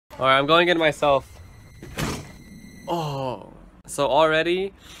Alright, I'm going in myself. Oh, so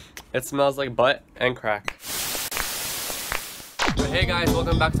already it smells like butt and crack. But hey guys,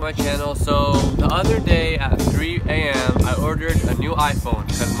 welcome back to my channel. So the other day at 3 a.m. I ordered a new iPhone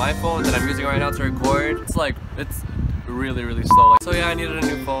because my phone that I'm using right now to record, it's really slow. So yeah, I needed a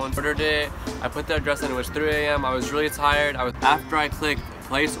new phone. Ordered it. I put the address in. It was 3 a.m. I was really tired. After I clicked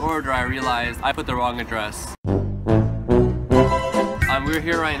place order, I realized I put the wrong address. We're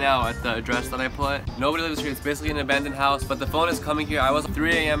here right now at the address that I put. Nobody lives here. It's basically an abandoned house, but the phone is coming here. I was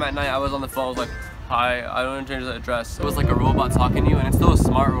 3 a.m. at night. I was on the phone. I was like, hi, I don't want to change the address. It was like a robot talking to you, and it's still a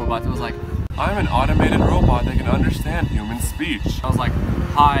smart robot. It was like, I'm an automated robot that can understand human speech. I was like,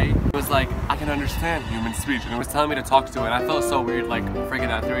 hi. It was like, I can understand human speech. And it was telling me to talk to it. And I felt so weird, like freaking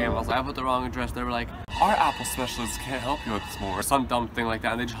at 3 a.m. I was like, I put the wrong address. They were like, our Apple specialists can't help you with this more. Or some dumb thing like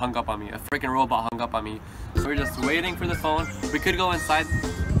that. And they just hung up on me. A freaking robot hung up on me. So we're just waiting for the phone. We could go inside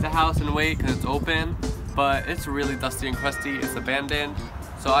the house and wait because it's open. But it's really dusty and crusty. It's abandoned.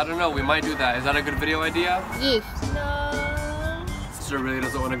 So I don't know. We might do that. Is that a good video idea? Yes. No. Really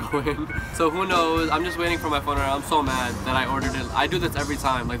doesn't want to go in, so who knows. I'm just waiting for my phone. I'm so mad that I ordered it. I do this every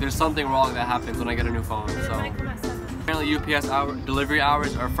time. Like there's something wrong that happens when I get a new phone. So apparently UPS delivery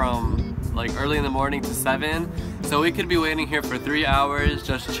hours are from like early in the morning to 7, so we could be waiting here for 3 hours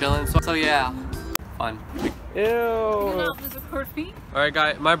just chilling. So yeah, fun. Ew. Alright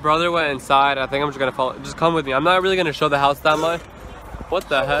guys, my brother went inside. I think I'm just gonna follow. Just come with me. I'm not really gonna show the house that much. What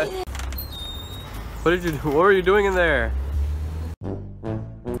the heck? What did you do? What were you doing in there?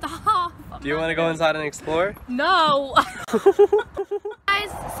 Stop. Do you want to go inside and explore? No.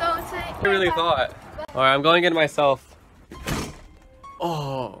 Guys, so today I really thought. Alright, I'm going in myself.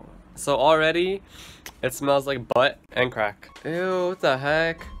 Oh, so already it smells like butt and crack. Ew, what the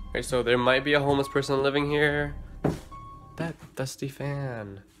heck? Okay, so there might be a homeless person living here. That dusty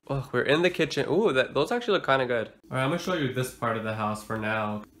fan. Oh, we're in the kitchen. Ooh, those actually look kind of good. Alright, I'm gonna show you this part of the house for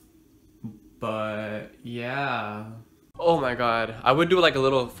now. But yeah. Oh my god. I would do like a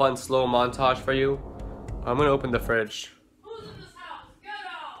little fun slow montage for you. I'm gonna open the fridge. Who's in this house? Get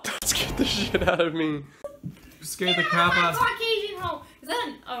out! Don't scare the shit out of me. You scared the crap out of me. Caucasian home. Is that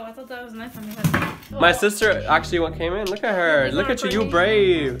an... Oh, I thought that was a knife on your head. Oh. My sister actually came in. Look at her. Look at you. You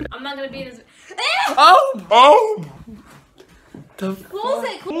brave. I'm not gonna be in this... Oh! Oh! Close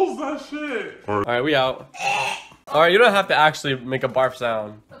it! Close that shit. Alright, we out. Alright, you don't have to actually make a barf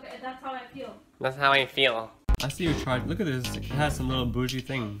sound. Okay, that's how I feel. That's how I feel. I see you tried. Look at this. It has some little bougie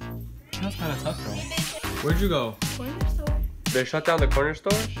thing. That's kind of tough though. Where'd you go? Corner store. They shut down the corner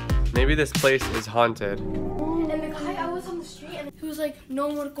store? Maybe this place is haunted. And the guy, I was on the street and he was like,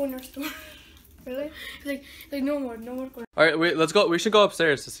 no more corner store. Really? He's like no more corner. Alright, wait, let's go. We should go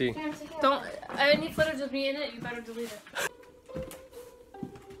upstairs to see. Don't, any footage of me in it, you better delete it.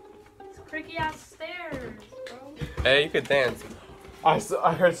 It's creaky ass stairs, bro. Hey, you could dance. I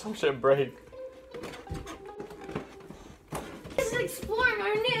heard some shit break. Exploring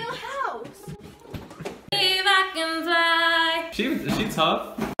our new house. If I can fly. Is she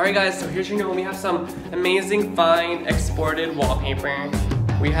tough? Alright guys, so here's your new one. We have some amazing fine exported wallpaper.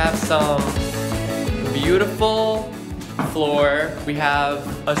 We have some beautiful floor. We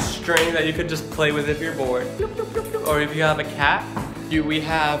have a string that you could just play with if you're bored. Or if you have a cat. We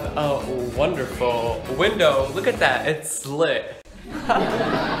have a wonderful window. Look at that, it's lit.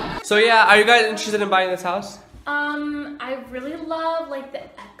 So yeah, are you guys interested in buying this house? I really love like the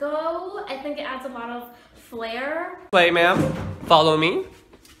echo. I think it adds a lot of flair. Play, ma'am. Follow me.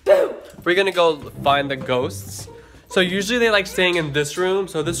 Boom. We're gonna go find the ghosts. So usually they like staying in this room.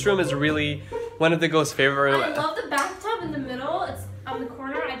 So this room is really one of the ghosts' favorite rooms. I love the bathtub in the middle. It's on the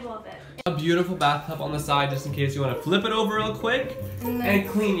corner. I love it. A beautiful bathtub on the side just in case you want to flip it over real quick and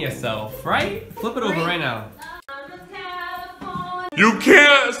clean yourself, right? Flip it over right now. You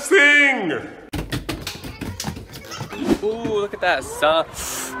can't sing! Ooh, look at that sun.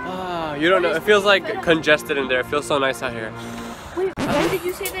 Ah, you don't know. It feels like congested in there. It feels so nice out here. Wait, when did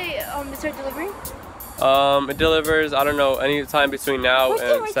you say they start delivering? It delivers, I don't know, any time between now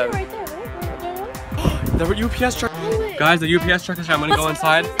and 7. Right there. The UPS truck. Guys, the UPS truck is here. I'm gonna go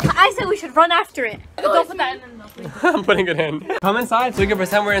inside. I said we should run after it. Don't put that in though, please. I'm putting it in. Come inside so we can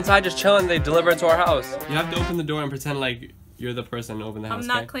pretend we're inside just chilling. They deliver it to our house. You have to open the door and pretend like you're the person to open the house. I'm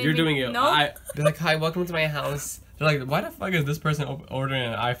not claiming. You're doing it. Nope. Be like, hi, welcome to my house. They're like, why the fuck is this person ordering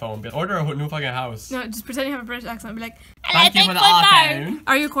an iPhone? Order a new fucking house. No, just pretend you have a British accent. Be like, thank you for the iPhone.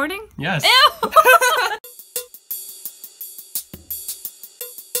 Are you recording? Yes. Ew.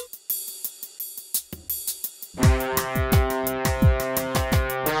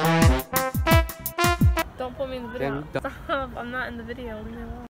 Don't put me in the video. Stop. I'm not in the video. Leave me alone.